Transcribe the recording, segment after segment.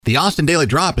The Austin Daily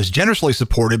Drop is generously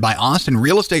supported by Austin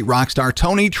real estate rockstar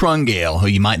Tony Trungale, who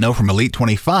you might know from Elite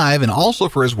 25 and also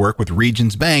for his work with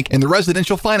Regions Bank in the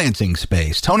residential financing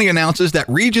space. Tony announces that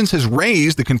Regions has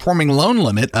raised the conforming loan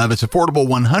limit of its Affordable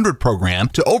 100 program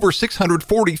to over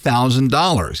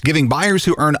 $640,000, giving buyers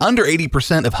who earn under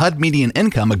 80% of HUD median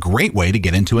income a great way to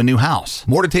get into a new house.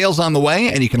 More details on the way,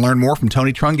 and you can learn more from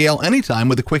Tony Trungale anytime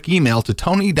with a quick email to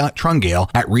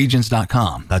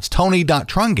tony.trungale@regions.com. That's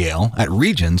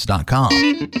tony.trungale@regions.com.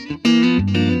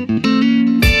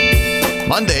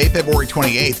 Monday, February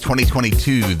 28th,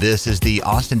 2022. This is the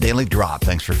Austin Daily Drop.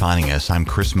 Thanks for finding us. I'm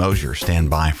Chris Mosier. Stand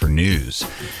by for news.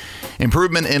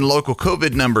 Improvement in local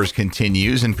COVID numbers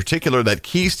continues, in particular that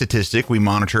key statistic we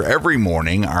monitor every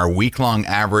morning. Our week-long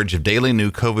average of daily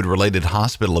new COVID-related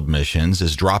hospital admissions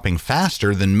is dropping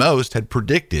faster than most had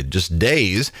predicted, just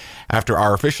days after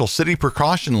our official city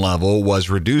precaution level was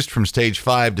reduced from stage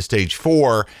 5 to stage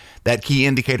 4. That key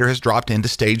indicator has dropped into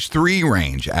stage 3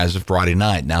 range as of Friday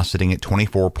night, now sitting at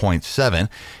 24.7.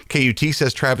 KUT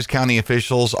says Travis County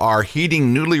officials are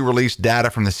heeding newly released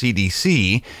data from the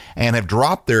CDC and have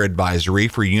dropped their advisory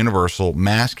for universal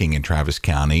masking in Travis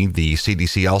County. The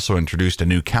CDC also introduced a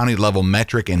new county-level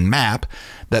metric and map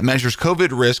that measures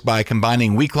COVID risk by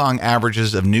combining week-long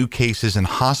averages of new cases and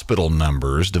hospital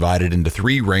numbers divided into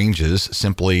 3 ranges,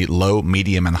 simply low,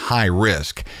 medium, and high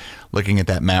risk. Looking at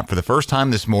that map for the first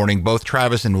time this morning, both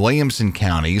Travis and Williamson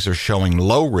counties are showing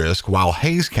low risk, while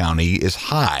Hays County is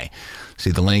high. See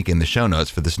the link in the show notes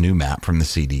for this new map from the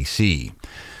CDC.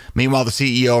 Meanwhile, the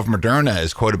CEO of Moderna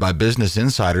is quoted by Business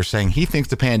Insider saying he thinks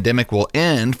the pandemic will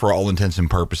end for all intents and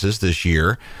purposes this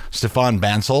year. Stefan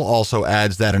Bancel also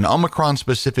adds that an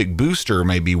Omicron-specific booster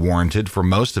may be warranted for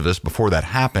most of us before that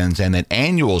happens, and that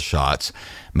annual shots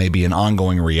may be an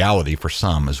ongoing reality for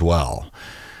some as well.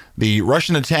 The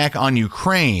Russian attack on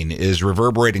Ukraine is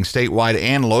reverberating statewide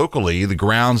and locally. The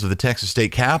grounds of the Texas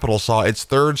state capitol saw its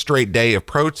 3rd straight day of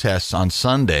protests on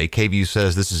Sunday. KVUE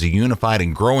says this is a unified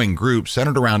and growing group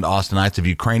centered around Austinites of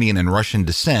Ukrainian and Russian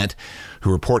descent who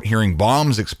report hearing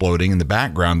bombs exploding in the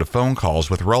background of phone calls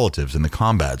with relatives in the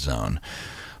combat zone.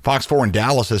 Fox 4 in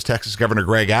Dallas says Texas Governor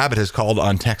Greg Abbott has called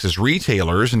on Texas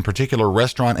retailers, in particular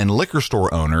restaurant and liquor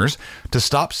store owners, to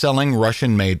stop selling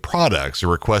Russian-made products, a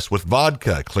request with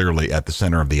vodka clearly at the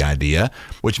center of the idea,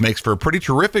 which makes for a pretty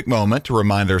terrific moment to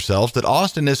remind ourselves that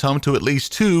Austin is home to at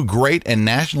least 2 great and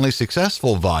nationally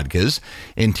successful vodkas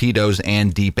in Tito's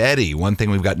and Deep Eddy. One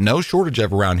thing we've got no shortage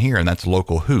of around here, and that's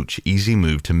local hooch. Easy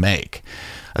move to make.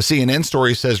 A CNN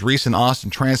story says recent Austin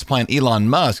transplant Elon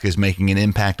Musk is making an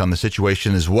impact on the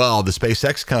situation as well. The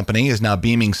SpaceX company is now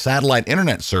beaming satellite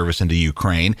internet service into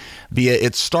Ukraine via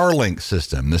its Starlink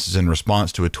system. This is in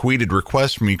response to a tweeted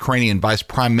request from Ukrainian Vice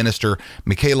Prime Minister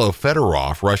Mikhailo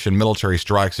Fedorov. Russian military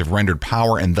strikes have rendered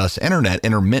power and thus internet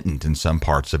intermittent in some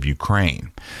parts of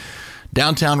Ukraine.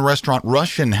 Downtown restaurant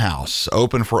Russian House,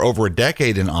 open for over a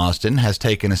decade in Austin, has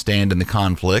taken a stand in the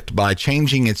conflict by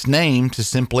changing its name to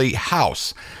simply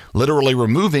House, literally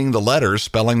removing the letters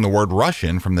spelling the word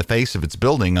Russian from the face of its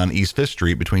building on East 5th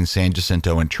Street between San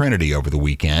Jacinto and Trinity over the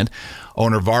weekend.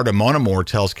 Owner Varda Monomor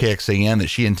tells KXAN that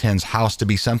she intends House to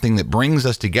be something that brings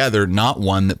us together, not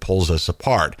one that pulls us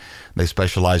apart. They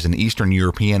specialize in Eastern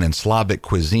European and Slavic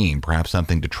cuisine, perhaps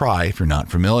something to try if you're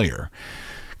not familiar.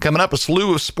 Coming up, a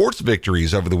slew of sports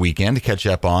victories over the weekend to catch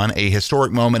up on. A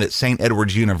historic moment at St.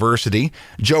 Edward's University.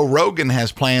 Joe Rogan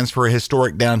has plans for a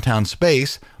historic downtown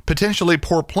space. Potentially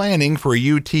poor planning for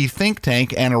a UT think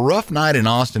tank. And a rough night in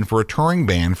Austin for a touring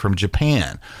band from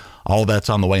Japan. All that's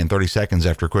on the way in 30 seconds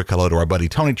after a quick hello to our buddy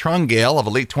Tony Trungale of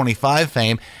Elite 25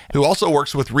 fame, who also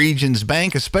works with Regions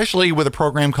Bank, especially with a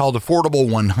program called Affordable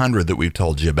 100 that we've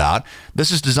told you about. This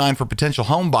is designed for potential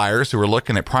home buyers who are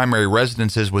looking at primary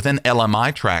residences within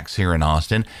LMI tracts here in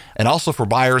Austin, and also for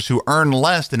buyers who earn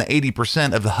less than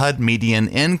 80% of the HUD median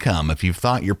income. If you've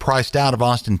thought you're priced out of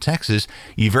Austin, Texas,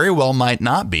 you very well might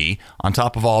not be. On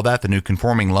top of all that, the new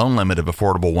conforming loan limit of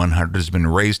Affordable 100 has been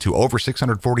raised to over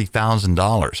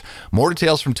 $640,000. More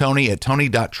details from Tony at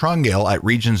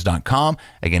tony.trungale@regions.com.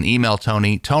 Again, email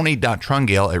Tony,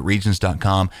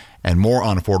 tony.trungale@regions.com. And more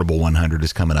on Affordable 100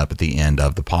 is coming up at the end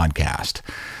of the podcast.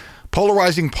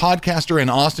 Polarizing podcaster and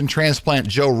Austin transplant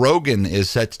Joe Rogan is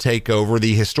set to take over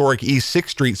the historic East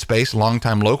 6th Street space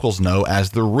longtime locals know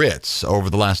as the Ritz. Over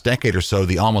the last decade or so,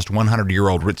 the almost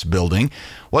 100-year-old Ritz building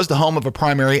was the home of a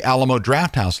primary Alamo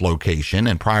Drafthouse location,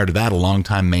 and prior to that, a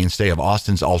longtime mainstay of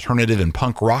Austin's alternative and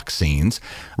punk rock scenes.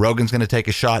 Rogan's going to take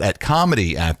a shot at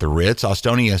comedy at the Ritz.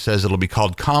 Austonia says it'll be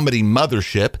called Comedy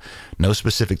Mothership. No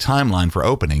specific timeline for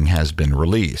opening has been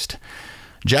released.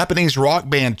 Japanese rock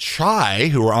band Chai,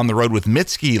 who are on the road with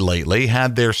Mitski lately,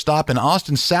 had their stop in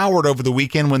Austin soured over the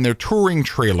weekend when their touring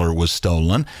trailer was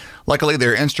stolen. Luckily,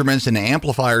 their instruments and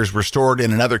amplifiers were stored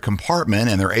in another compartment,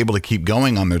 and they're able to keep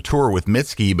going on their tour with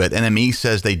Mitski, but NME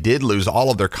says they did lose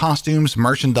all of their costumes,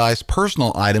 merchandise,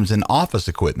 personal items, and office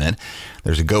equipment.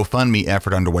 There's a GoFundMe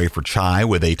effort underway for Chai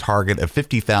with a target of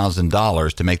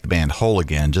 $50,000 to make the band whole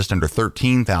again. Just under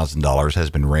 $13,000 has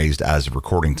been raised as of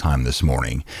recording time this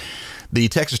morning. The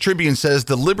Texas Tribune says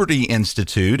the Liberty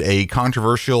Institute, a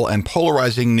controversial and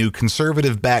polarizing new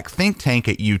conservative-backed think tank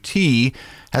at UT,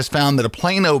 has found that a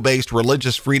Plano-based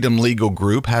religious freedom legal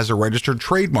group has a registered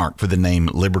trademark for the name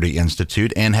Liberty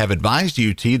Institute and have advised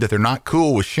UT that they're not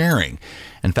cool with sharing.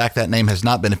 In fact, that name has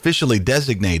not been officially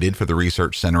designated for the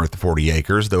research center at the 40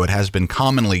 Acres, though it has been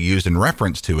commonly used in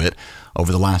reference to it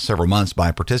over the last several months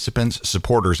by participants,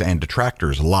 supporters, and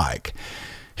detractors alike.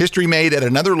 History made at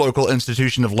another local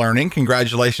institution of learning.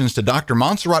 Congratulations to Dr.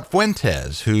 Montserrat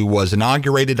Fuentes, who was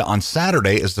inaugurated on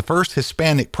Saturday as the first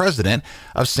Hispanic president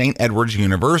of St. Edward's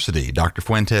University. Dr.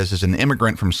 Fuentes is an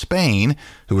immigrant from Spain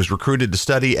who was recruited to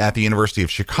study at the University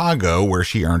of Chicago, where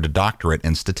she earned a doctorate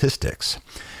in statistics.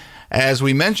 As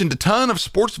we mentioned, a ton of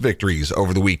sports victories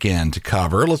over the weekend to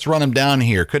cover. Let's run them down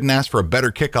here. Couldn't ask for a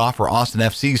better kickoff for Austin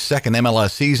FC's second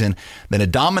MLS season than a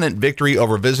dominant victory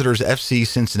over visitors FC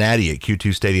Cincinnati at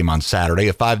Q2 Stadium on Saturday.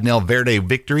 A 5-0 Verde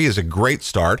victory is a great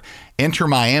start. Inter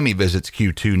Miami visits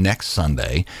Q2 next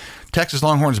Sunday. Texas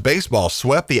Longhorns baseball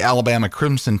swept the Alabama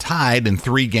Crimson Tide in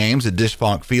 3 games at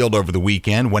Disch-Falk Field over the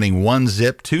weekend, winning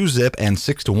 1-zip, 2-zip, and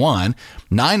 6-1.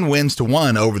 9 wins to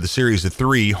 1 over the series of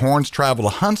 3. Horns travel to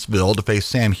Huntsville to face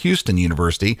Sam Houston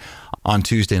University on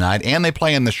Tuesday night, and they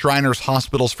play in the Shriners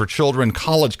Hospitals for Children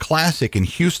College Classic in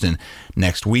Houston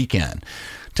next weekend.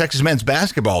 Texas men's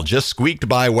basketball just squeaked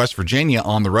by West Virginia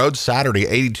on the road Saturday,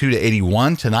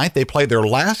 82-81. Tonight they play their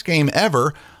last game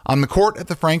ever on the court at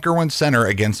the Frank Erwin Center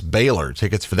against Baylor.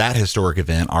 Tickets for that historic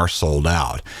event are sold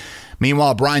out.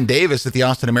 Meanwhile, Brian Davis at the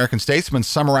Austin American-Statesman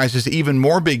summarizes even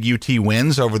more big UT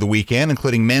wins over the weekend,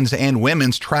 including men's and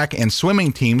women's track and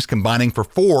swimming teams combining for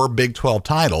 4 Big 12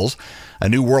 titles, a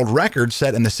new world record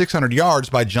set in the 600 yards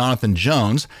by Jonathan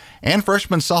Jones, and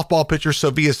freshman softball pitcher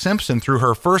Sophia Simpson threw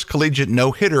her first collegiate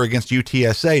no-hitter against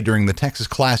UTSA during the Texas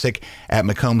Classic at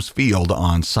McCombs Field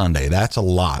on Sunday. That's a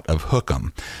lot of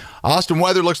hook'em. Austin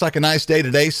weather looks like a nice day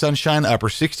today. Sunshine, upper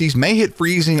 60s. May hit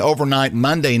freezing overnight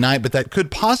Monday night, but that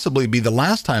could possibly be the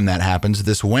last time that happens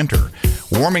this winter.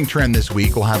 Warming trend this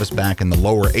week will have us back in the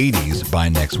lower 80s by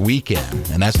next weekend.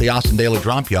 And that's the Austin Daily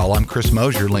Drop, y'all. I'm Chris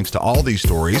Mosier. Links to all these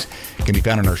stories can be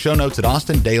found in our show notes at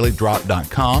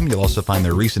austindailydrop.com. You'll also find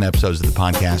their recent episodes of the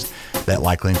podcast that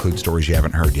likely include stories you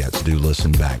haven't heard yet, so do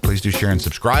listen back. Please do share and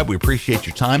subscribe. We appreciate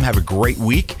your time. Have a great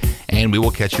week, and we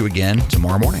will catch you again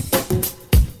tomorrow morning.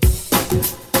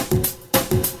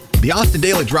 The Austin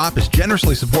Daily Drop is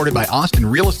generously supported by Austin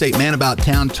real estate man about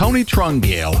town Tony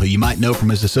Trungale, who you might know from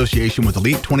his association with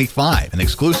Elite 25, an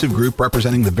exclusive group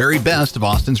representing the very best of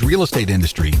Austin's real estate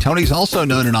industry. Tony's also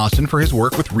known in Austin for his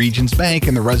work with Regions Bank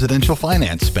in the residential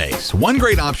finance space. One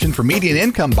great option for median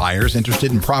income buyers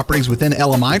interested in properties within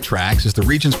LMI tracts is the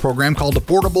Regions program called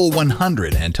Affordable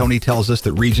 100, and Tony tells us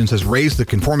that Regions has raised the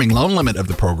conforming loan limit of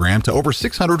the program to over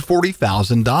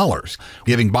 $640,000,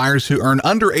 giving buyers who earn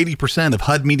under 80% of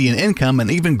HUD median income an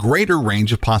even greater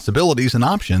range of possibilities and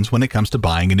options when it comes to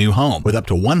buying a new home, with up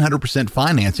to 100%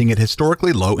 financing at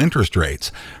historically low interest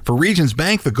rates. For Regions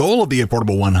Bank, the goal of the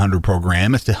Affordable 100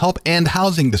 program is to help end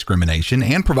housing discrimination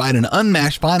and provide an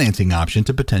unmatched financing option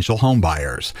to potential home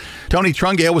buyers. Tony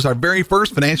Trungale was our very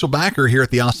first financial backer here at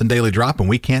the Austin Daily Drop, and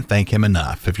we can't thank him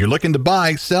enough. If you're looking to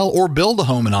buy, sell, or build a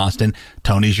home in Austin,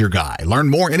 Tony's your guy. Learn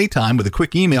more anytime with a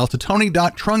quick email to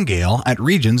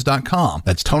tony.trungale@regions.com.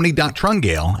 That's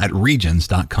tony.trungale@regions.com.